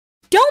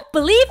Don't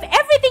believe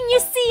everything you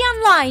see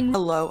online.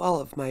 Hello, all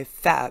of my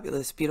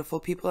fabulous, beautiful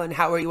people, and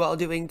how are you all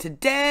doing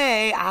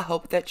today? I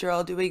hope that you're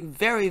all doing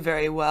very,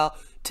 very well.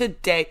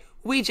 Today,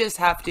 we just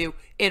have to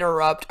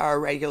interrupt our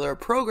regular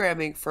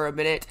programming for a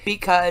minute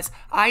because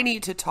I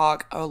need to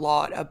talk a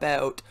lot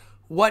about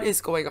what is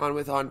going on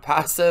with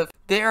OnPassive.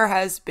 There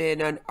has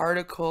been an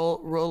article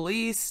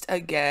released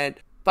again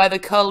by the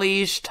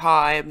Khaleej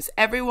Times.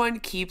 Everyone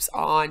keeps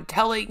on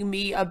telling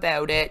me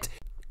about it.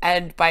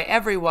 And by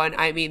everyone,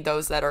 I mean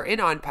those that are in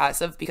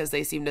OnPassive, because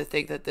they seem to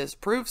think that this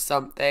proves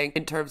something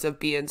in terms of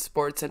BeIN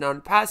Sports and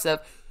OnPassive.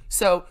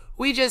 So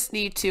we just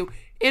need to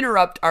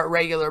interrupt our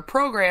regular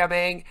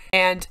programming,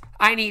 and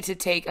I need to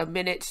take a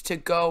minute to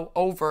go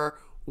over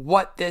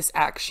what this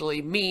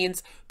actually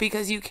means,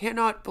 because you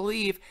cannot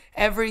believe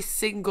every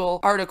single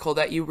article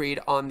that you read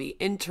on the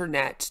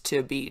internet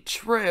to be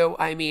true.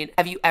 I mean,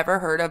 have you ever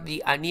heard of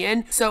The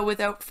Onion? So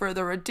without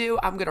further ado,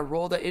 I'm gonna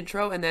roll the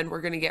intro and then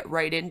we're gonna get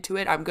right into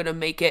it. I'm gonna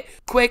make it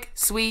quick,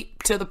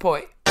 sweet, to the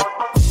point.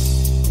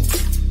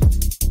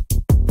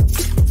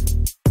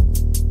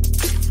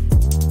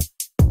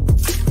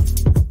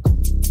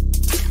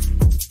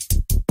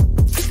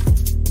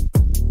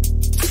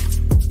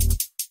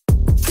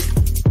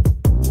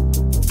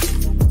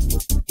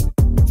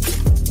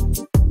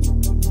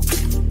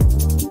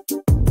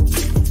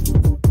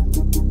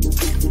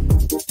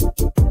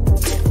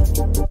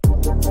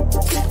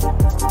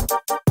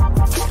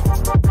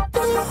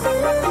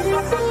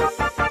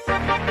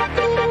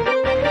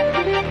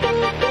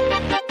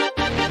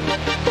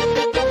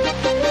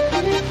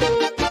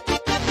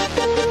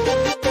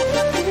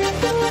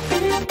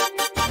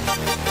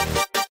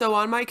 So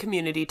on my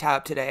community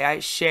tab today, I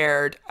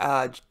shared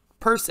a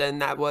person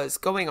that was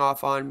going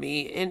off on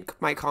me in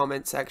my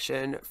comment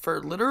section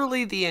for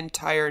literally the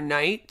entire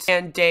night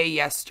and day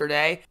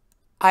yesterday.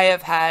 I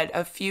have had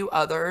a few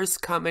others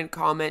come and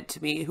comment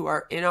to me who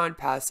are in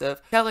OnPassive,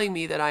 telling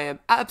me that I am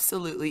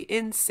absolutely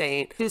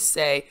insane to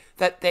say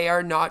that they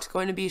are not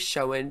going to be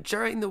shown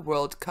during the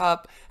World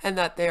Cup and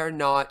that they are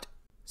not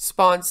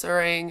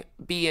sponsoring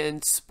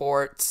BeIN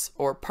Sports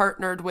or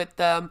partnered with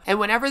them. And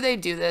whenever they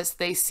do this,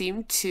 they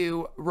seem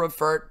to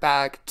revert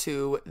back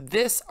to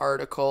this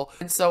article.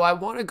 And so I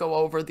want to go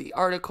over the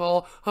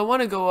article. I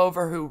want to go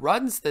over who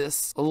runs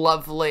this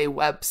lovely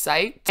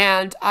website.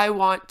 And I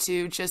want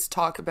to just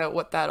talk about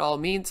what that all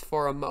means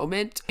for a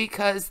moment,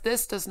 because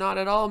this does not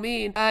at all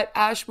mean that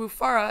Ash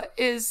Mufareh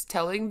is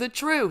telling the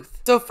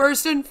truth. So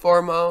first and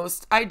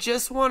foremost, I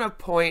just want to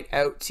point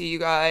out to you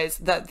guys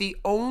that the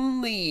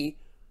only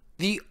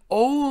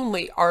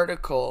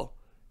article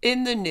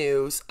in the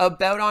news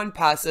about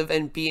OnPassive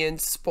and BeIN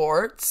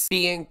Sports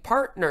being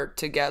partnered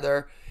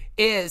together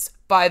is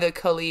by the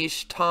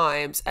Khaleej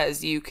Times,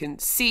 as you can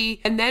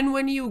see. And then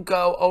when you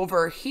go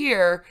over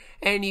here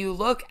and you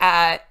look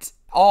at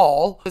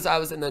all, because I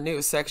was in the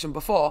news section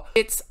before,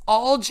 it's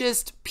all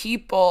just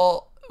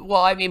people.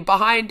 Well, I mean,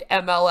 Behind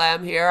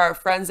MLM here, our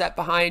friends at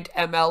Behind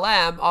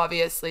MLM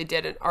obviously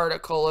did an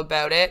article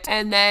about it.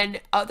 And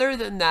then other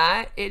than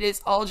that, it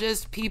is all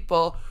just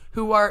people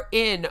who are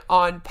in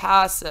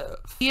OnPassive.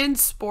 BeIN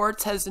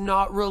Sports has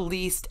not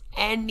released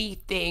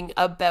anything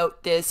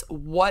about this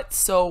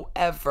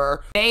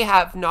whatsoever. They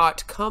have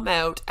not come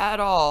out at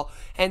all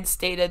and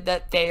stated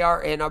that they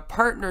are in a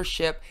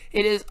partnership.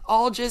 It is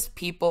all just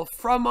people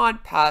from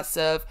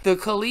OnPassive, the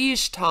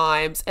Khaleej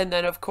Times, and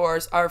then of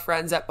course our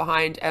friends at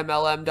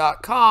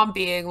BehindMLM.com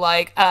being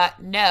like,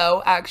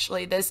 no,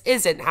 actually this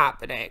isn't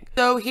happening.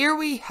 So here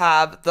we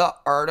have the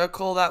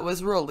article that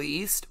was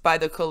released by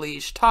the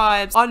Khaleej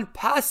Times,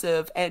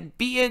 OnPassive and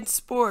BeIN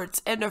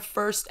Sports, and a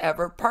first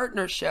ever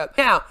partnership.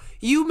 Now,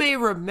 you may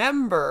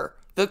remember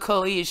the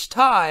Khaleej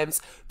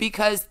Times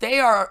because they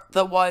are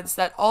the ones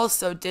that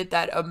also did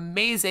that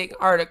amazing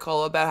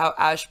article about how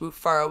Ash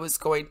Mufareh was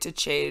going to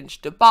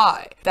change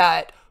Dubai,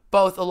 that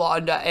both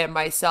Alonda and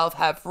myself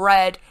have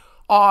read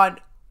on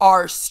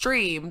our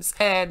streams,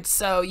 and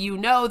so you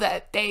know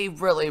that they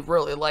really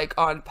like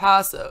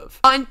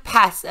OnPassive.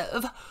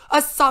 OnPassive,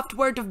 a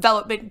software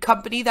development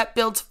company that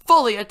builds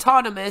fully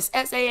autonomous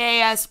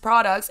SaaS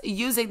products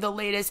using the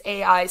latest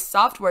AI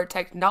software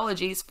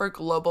technologies for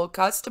global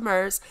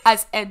customers,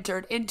 has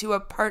entered into a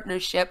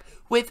partnership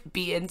with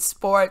BeIN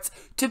Sports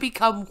to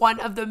become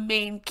one of the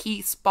main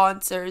key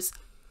sponsors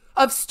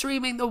of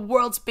streaming the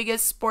world's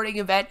biggest sporting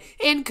event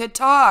in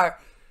Qatar.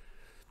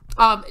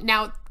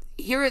 Now,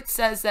 here it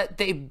says that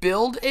they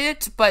build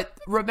it, but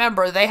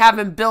remember, they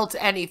haven't built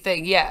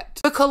anything yet.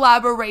 The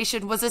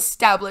collaboration was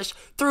established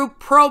through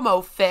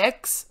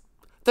PromoFix,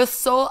 the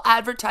sole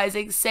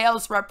advertising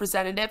sales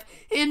representative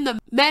in the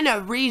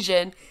MENA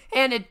region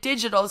and a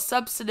digital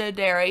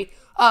subsidiary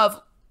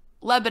of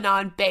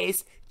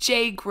Lebanon-based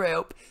J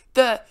Group,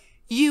 the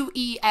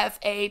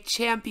UEFA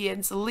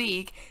Champions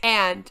League,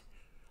 and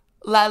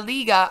La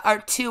Liga are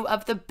two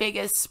of the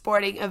biggest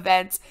sporting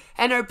events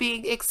and are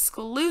being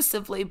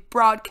exclusively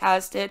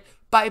broadcasted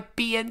by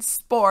BeIN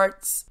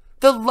Sports,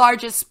 the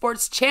largest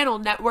sports channel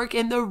network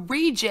in the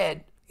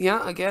region.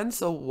 Yeah, again,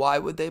 so why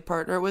would they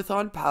partner with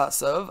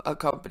OnPassive, a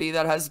company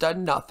that has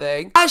done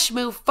nothing? Ash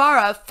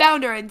Mufareh,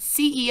 founder and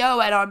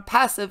CEO at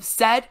OnPassive,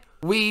 said,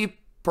 "We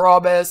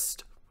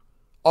promised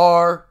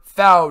our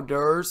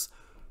founders,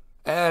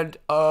 and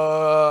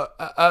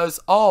as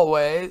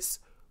always,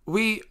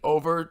 we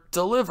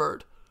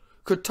over-delivered.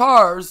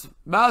 Qatar's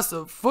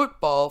massive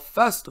football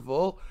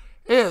festival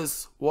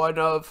is one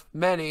of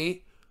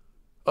many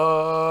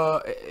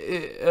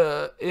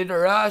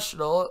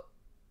international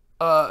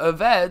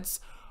events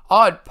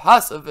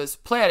OnPassive is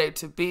planning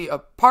to be a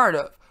part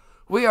of.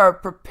 We are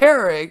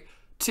preparing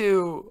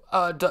to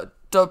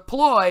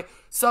deploy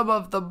some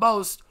of the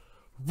most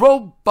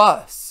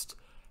robust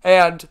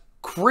and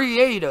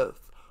creative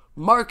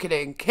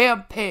marketing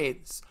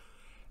campaigns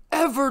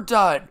ever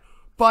done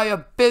by a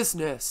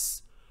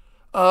business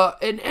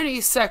in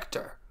any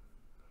sector.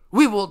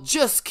 We will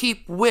just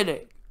keep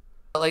winning."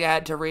 Like, I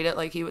had to read it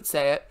like he would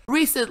say it.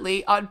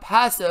 Recently,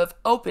 OnPassive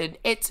opened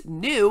its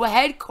new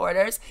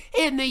headquarters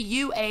in the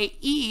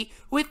UAE,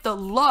 with the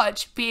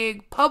launch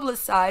being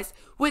publicized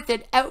with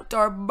an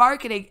outdoor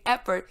marketing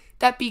effort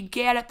that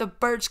began at the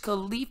Burj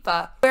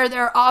Khalifa, where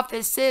their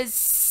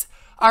offices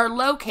are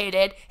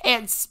located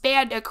and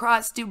spanned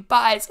across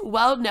Dubai's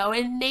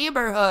well-known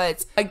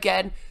neighborhoods.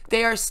 Again,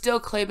 they are still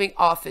claiming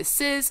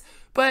offices,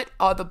 but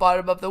on the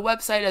bottom of the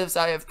website, as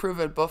I have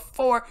proven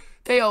before,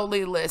 they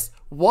only list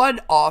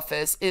one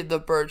office in the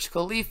Burj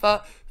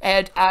Khalifa,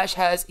 and Ash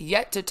has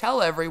yet to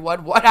tell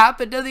everyone what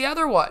happened to the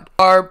other one.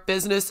 Our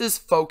business is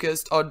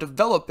focused on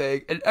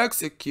developing and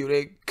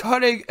executing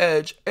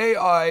cutting-edge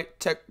AI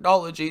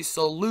technology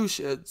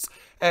solutions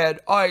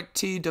and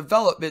IT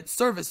development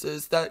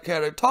services that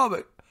can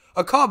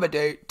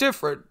accommodate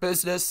different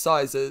business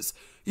sizes.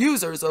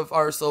 Users of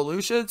our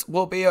solutions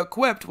will be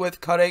equipped with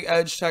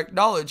cutting-edge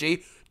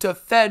technology to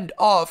fend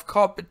off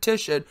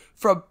competition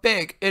from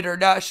big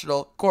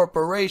international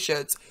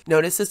corporations.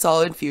 Notice it's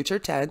all in future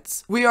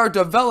tense. We are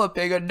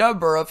developing a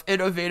number of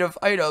innovative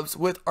items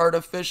with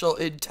artificial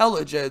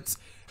intelligence.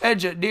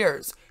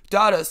 Engineers,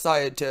 data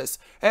scientists,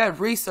 and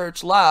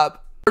research lab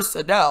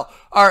personnel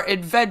are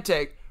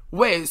inventing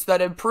ways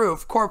that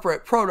improve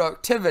corporate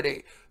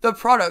productivity. The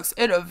product's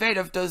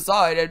innovative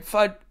design and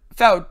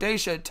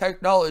foundation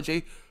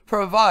technology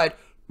provide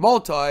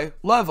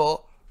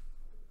multi-level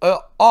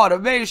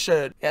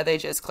automation. Yeah, they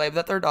just claim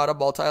that they're not a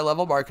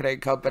multi-level marketing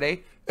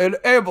company.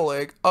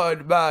 Enabling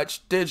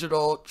unmatched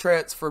digital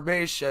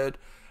transformation.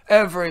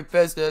 Every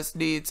business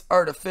needs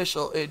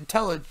artificial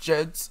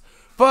intelligence,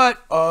 but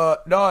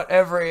not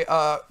every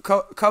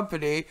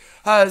company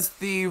has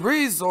the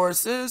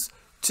resources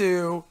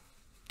to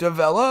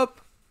develop,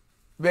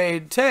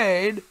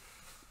 maintain,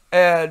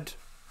 and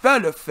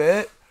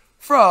benefit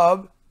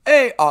from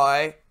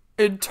AI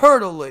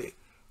internally.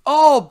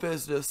 All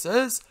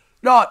businesses,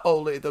 not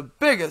only the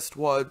biggest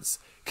ones,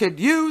 can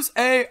use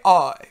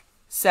AI,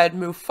 said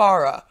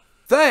Mufareh.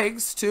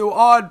 Thanks to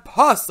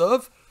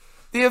OnPassive,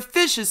 the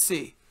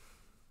efficiency,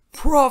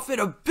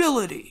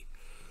 profitability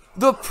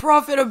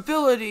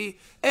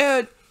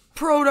and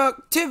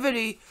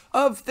productivity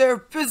of their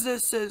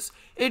businesses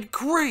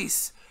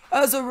increase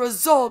as a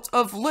result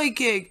of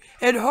linking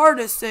and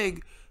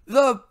harnessing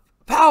the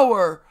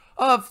power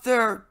of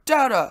their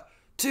data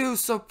to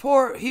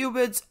support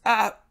humans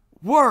at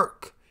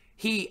work,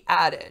 he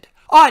added.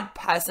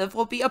 OnPassive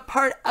will be a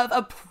part of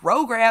a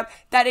program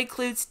that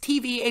includes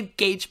TV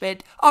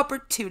engagement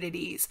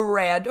opportunities,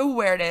 brand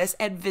awareness,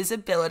 and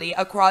visibility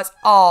across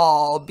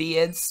all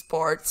BeIN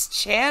Sports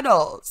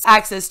channels.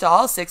 Access to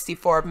all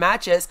 64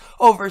 matches,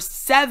 over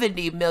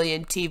 70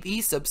 million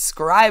TV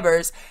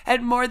subscribers,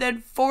 and more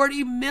than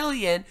 40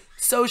 million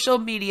social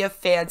media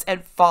fans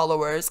and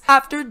followers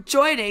after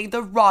joining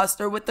the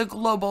roster with the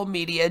global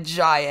media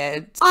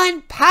giant.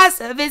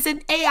 OnPassive is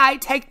an AI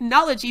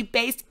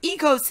technology-based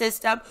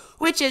ecosystem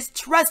which is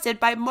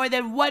trusted by more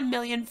than 1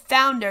 million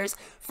founders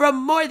from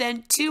more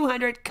than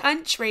 200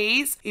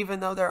 countries, even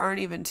though there aren't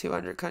even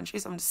 200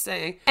 countries, I'm just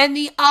saying. And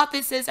the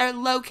offices are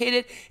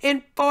located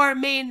in 4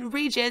 main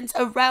regions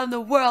around the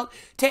world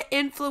to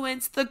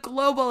influence the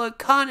global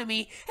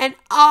economy and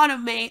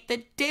automate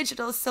the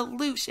digital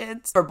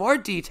solutions. For more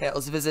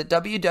details, visit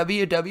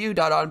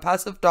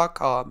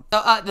www.onpassive.com.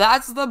 So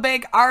that's the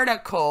big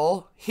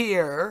article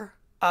here.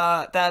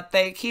 That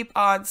they keep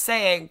on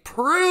saying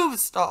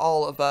proves to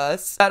all of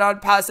us that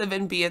OnPassive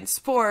and BeIN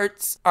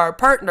Sports are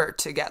partnered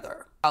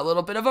together. A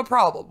little bit of a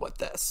problem with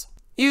this.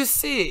 You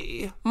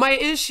see, my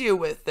issue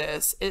with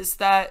this is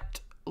that,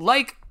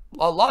 like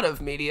a lot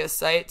of media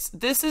sites,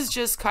 this is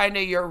just kind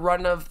of your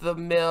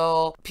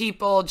run-of-the-mill,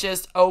 people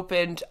just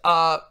opened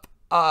up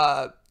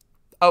a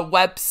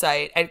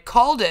website and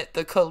called it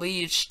the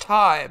Khaleej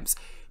Times,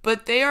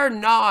 but they are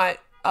not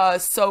a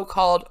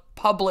so-called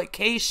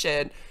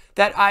publication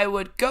that I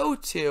would go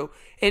to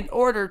in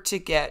order to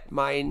get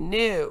my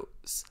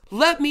news.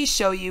 Let me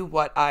show you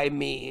what I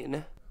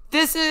mean.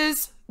 This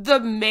is the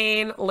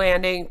main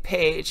landing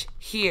page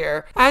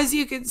here. As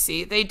you can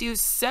see, they do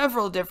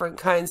several different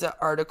kinds of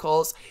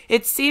articles.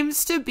 It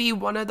seems to be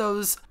one of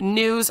those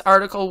news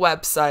article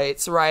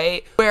websites,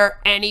 right, where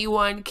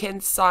anyone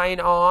can sign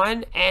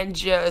on and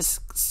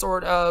just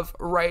sort of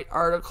write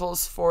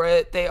articles for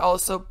it. They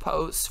also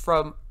post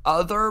from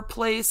other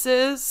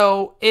places,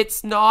 so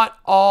it's not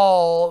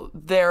all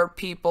their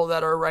people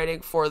that are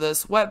writing for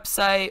this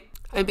website.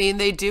 I mean,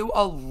 they do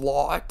a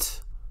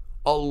lot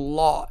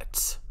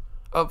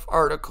of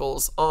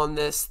articles on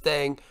this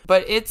thing,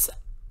 but it's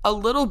a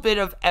little bit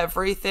of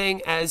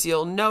everything, as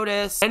you'll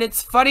notice. And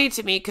it's funny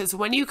to me because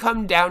when you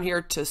come down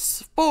here to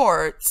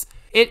sports,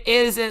 it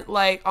isn't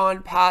like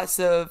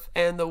OnPassive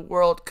and the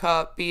World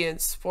Cup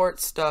BeIN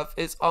Sports stuff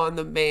is on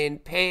the main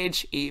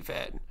page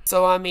even.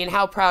 So, I mean,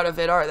 how proud of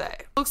it are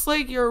they? Looks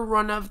like your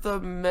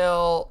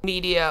run-of-the-mill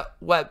media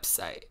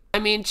website. I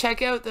mean,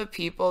 check out the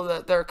people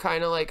that they're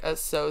kind of like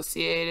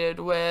associated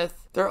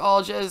with. They're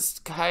all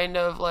just kind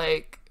of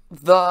like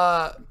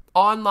the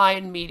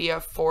online media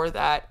for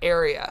that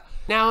area.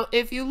 Now,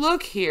 if you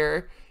look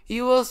here,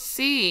 you will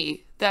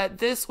see that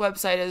this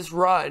website is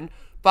run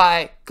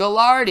by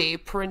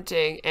Khaleej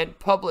Printing and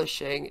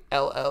Publishing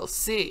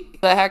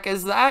LLC. The heck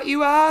is that,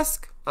 you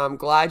ask? I'm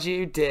glad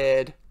you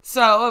did.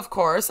 So, of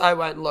course, I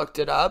went and looked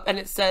it up, and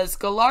it says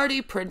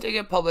Khaleej Printing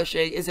and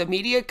Publishing is a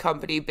media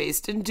company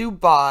based in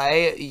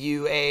Dubai,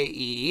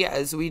 UAE,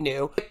 as we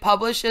knew. It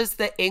publishes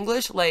the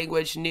English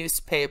language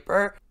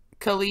newspaper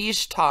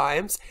Khaleej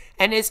Times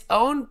and is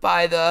owned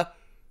by the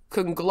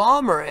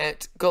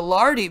conglomerate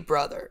Khaleej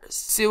Brothers,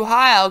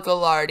 Suhail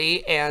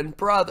Khaleej and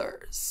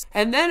Brothers.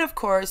 And then, of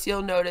course,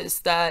 you'll notice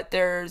that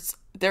there is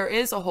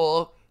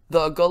the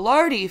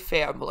Khaleej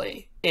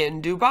family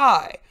in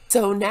Dubai.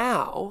 So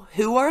now,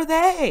 who are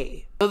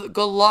they? The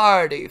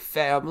Khaleej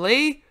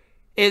family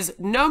is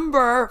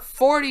number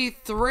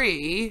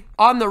 43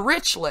 on the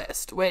rich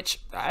list,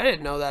 which I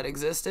didn't know that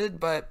existed,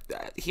 but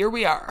here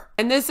we are.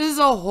 And this is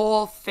a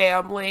whole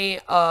family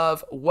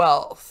of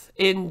wealth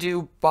in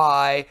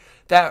Dubai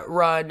that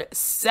run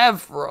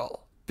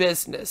several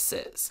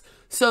businesses.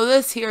 So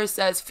this here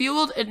says,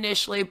 fueled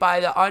initially by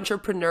the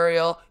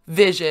entrepreneurial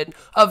vision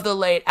of the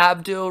late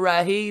Abdul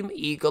Rahim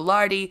E.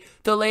 Khaleej,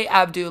 the late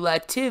Abdul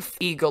Latif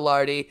E.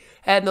 Khaleej,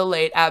 and the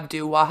late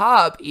Abdul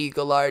Wahab E.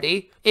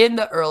 Khaleej in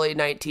the early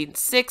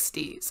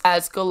 1960s.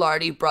 As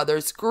Khaleej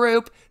Brothers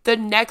Group, the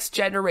next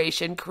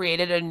generation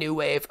created a new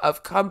wave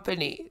of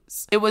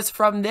companies. It was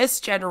from this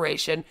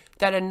generation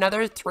that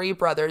another three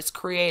brothers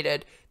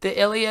created the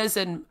Ilyas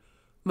and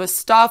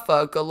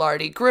Mustafa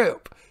Khaleej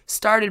Group,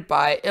 started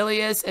by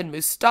Ilyas and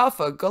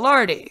Mustafa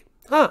Khaleej.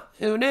 Huh,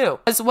 who knew?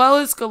 As well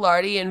as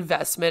Khaleej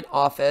Investment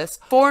Office,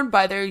 formed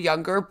by their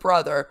younger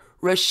brother,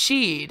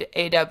 Rashid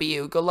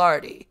A.W.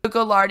 Khaleej. The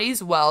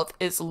Khaleej's wealth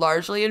is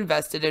largely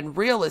invested in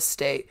real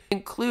estate,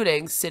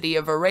 including City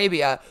of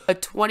Arabia, a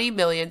 20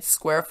 million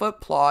square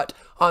foot plot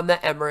on the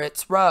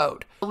Emirates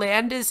Road. The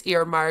land is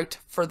earmarked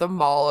for the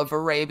Mall of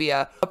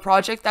Arabia, a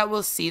project that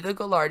will see the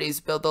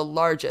Khaleejs build the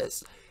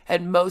largest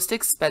and most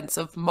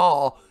expensive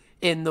mall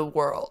in the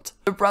world.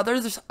 The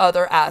brothers'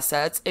 other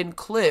assets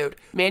include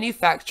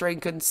manufacturing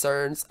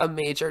concerns, a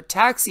major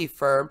taxi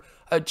firm,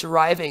 a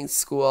driving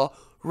school,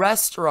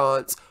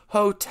 restaurants,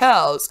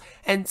 hotels,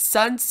 and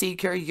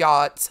Sunseeker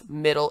Yachts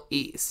Middle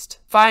East.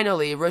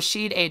 Finally,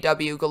 Rashid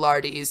A.W.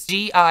 Khaleej's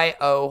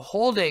GIO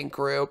Holding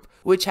Group,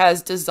 which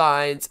has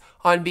designs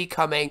on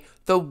becoming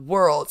the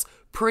world's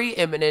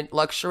preeminent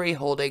luxury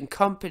holding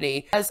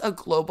company, has a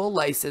global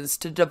license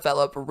to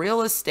develop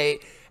real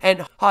estate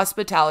and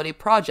hospitality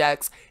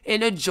projects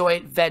in a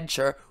joint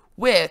venture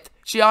with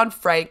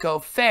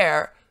Gianfranco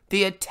Fair,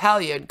 the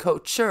Italian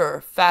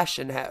couture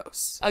fashion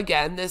house.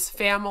 Again, this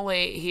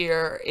family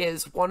here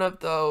is one of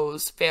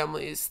those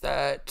families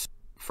that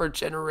for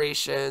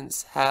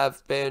generations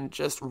have been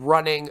just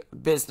running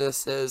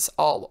businesses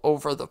all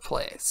over the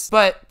place.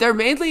 But they're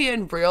mainly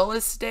in real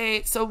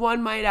estate, so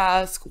one might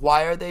ask,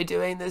 why are they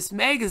doing this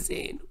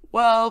magazine?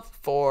 Well,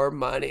 for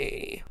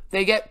money.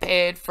 They get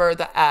paid for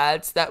the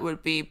ads that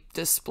would be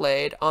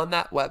displayed on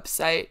that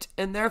website,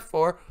 and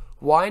therefore,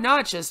 why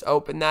not just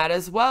open that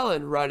as well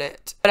and run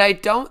it? But I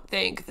don't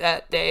think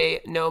that they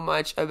know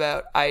much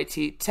about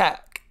IT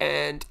tech,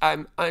 and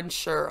I'm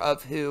unsure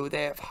of who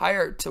they have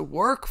hired to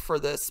work for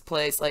this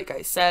place. Like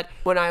I said,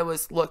 when I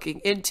was looking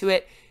into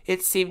it,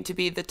 it seemed to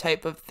be the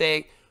type of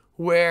thing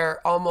where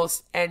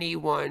almost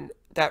anyone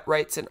that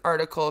writes an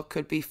article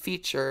could be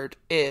featured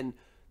in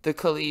the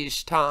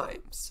Khaleej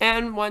Times.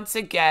 And once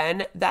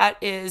again, that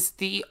is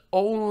the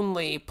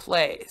only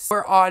place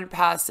where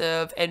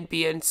OnPassive and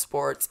BeIN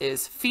Sports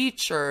is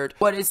featured.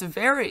 What is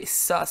very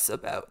sus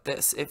about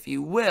this, if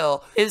you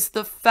will, is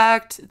the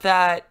fact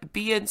that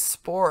BeIN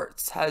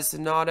Sports has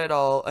not at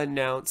all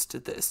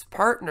announced this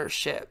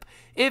partnership.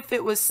 If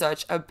it was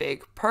such a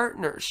big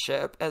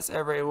partnership, as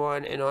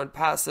everyone in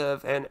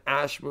OnPassive and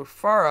Ash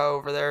Mufara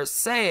over there is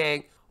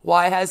saying,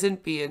 why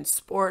hasn't BeIN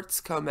Sports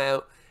come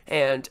out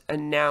and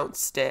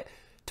announced it?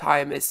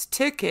 Time is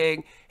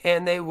ticking,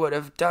 and they would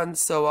have done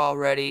so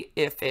already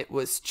if it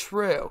was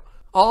true.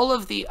 all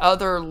of the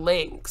other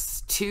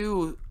links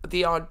to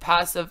the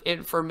OnPassive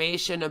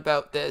information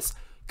about this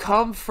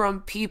come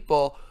from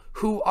people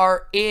who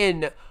are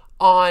in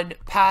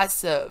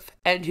OnPassive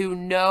and who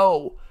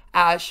know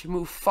Ash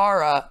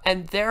Mufareh,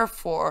 and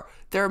therefore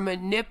they're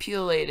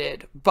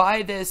manipulated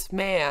by this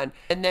man,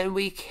 and then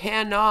we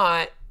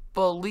cannot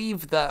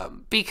believe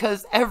them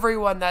because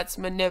everyone that's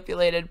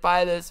manipulated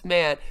by this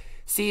man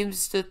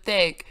seems to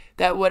think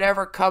that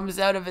whatever comes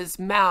out of his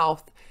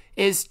mouth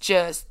is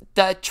just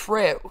the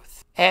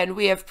truth. And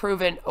we have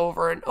proven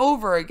over and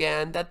over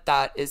again that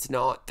that is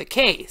not the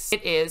case.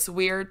 It is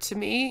weird to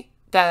me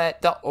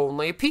that the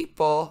only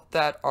people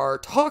that are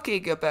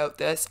talking about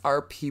this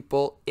are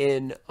people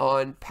in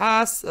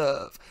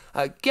OnPassive.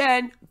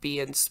 Again,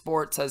 BeIN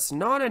Sports has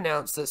not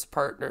announced this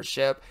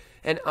partnership,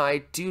 and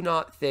I do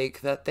not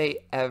think that they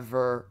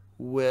ever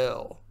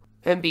will.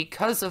 And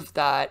because of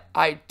that,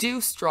 I do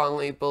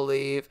strongly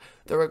believe,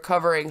 the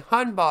Recovering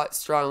Hunbot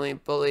strongly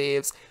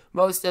believes,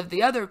 most of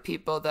the other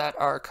people that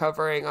are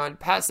covering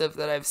OnPassive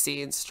that I've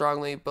seen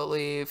strongly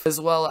believe,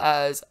 as well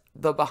as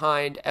the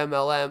BeIN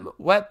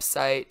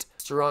website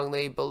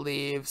strongly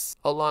believes,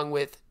 along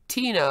with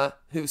Tina,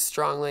 who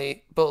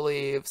strongly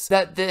believes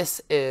that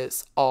this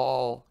is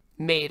all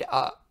made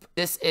up.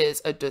 This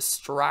is a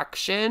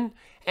distraction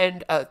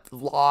and a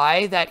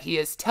lie that he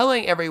is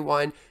telling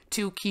everyone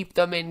to keep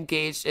them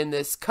engaged in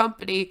this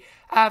company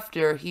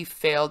after he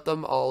failed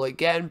them all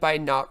again by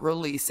not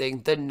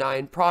releasing the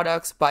 9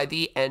 products by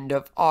the end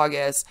of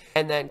August,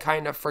 and then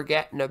kind of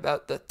forgetting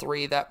about the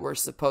 3 that were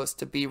supposed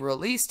to be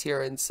released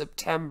here in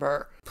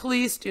September.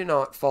 Please do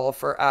not fall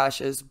for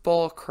Ash's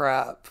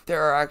bullcrap.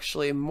 There are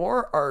actually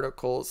more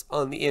articles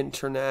on the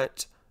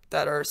internet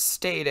that are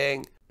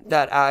stating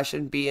that Ash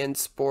and BeIN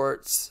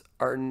Sports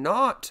are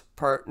not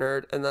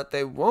partnered and that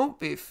they won't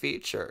be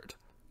featured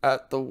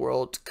at the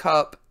World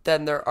Cup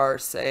than there are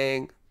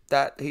saying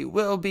that he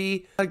will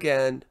be.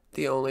 Again,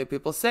 the only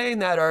people saying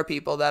that are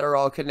people that are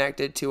all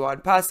connected to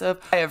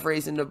OnPassive. I have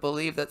reason to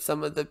believe that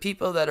some of the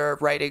people that are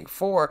writing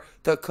for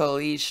the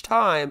Khaleej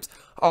Times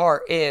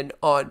are in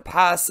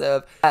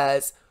OnPassive,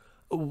 as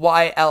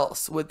why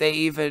else would they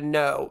even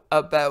know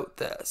about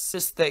this?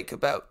 Just think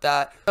about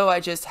that. So I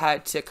just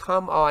had to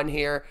come on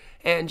here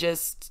and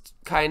just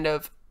kind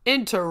of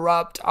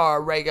interrupt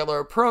our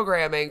regular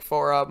programming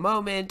for a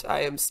moment.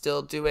 I am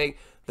still doing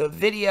the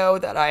video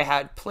that I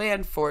had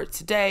planned for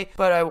today,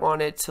 but I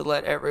wanted to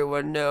let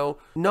everyone know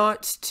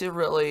not to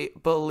really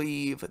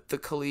believe the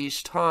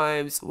Khaleej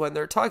Times when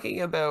they're talking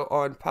about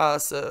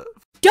OnPassive.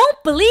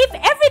 Don't believe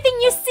everything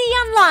you see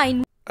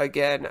online.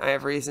 Again, I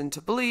have reason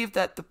to believe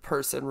that the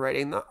person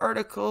writing the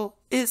article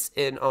is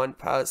in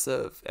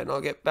OnPassive, and I'll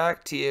get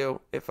back to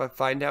you if I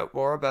find out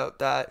more about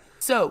that.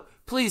 So,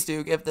 please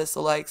do give this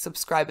a like,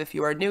 subscribe if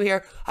you are new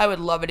here. I would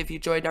love it if you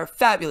joined our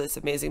fabulous,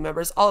 amazing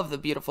members. All of the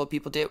beautiful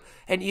people do.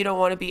 And you don't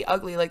want to be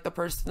ugly like the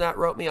person that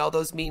wrote me all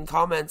those mean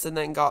comments and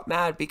then got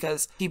mad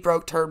because he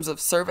broke terms of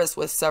service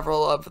with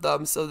several of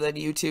them, so then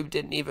YouTube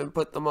didn't even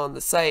put them on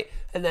the site.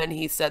 And then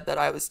he said that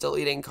I was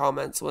deleting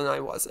comments when I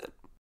wasn't.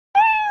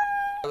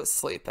 I was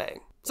sleeping.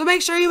 So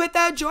make sure you hit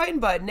that join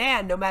button,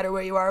 and no matter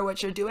where you are or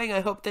what you're doing,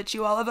 I hope that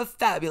you all have a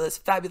fabulous,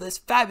 fabulous,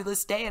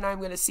 fabulous day, and I'm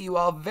going to see you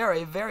all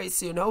very, very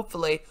soon,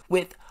 hopefully,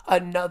 with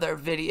another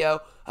video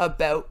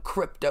about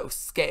crypto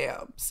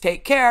scams.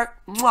 Take care.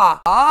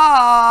 Mwah. Bye.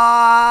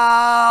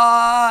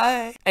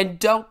 And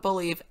don't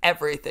believe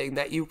everything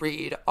that you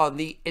read on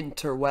the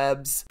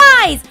interwebs.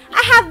 Guys,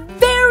 I have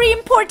very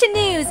important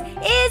news.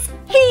 It's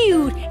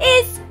huge.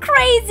 It's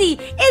crazy.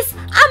 It's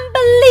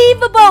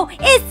unbelievable.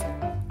 It's...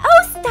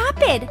 Oh, stop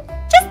it.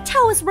 Just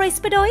tell us, Royce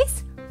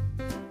Bedoys.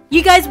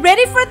 You guys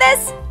ready for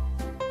this?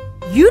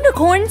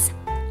 Unicorns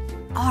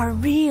are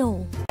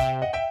real.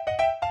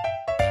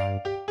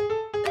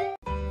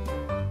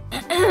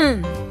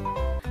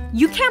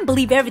 You can't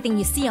believe everything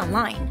you see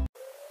online.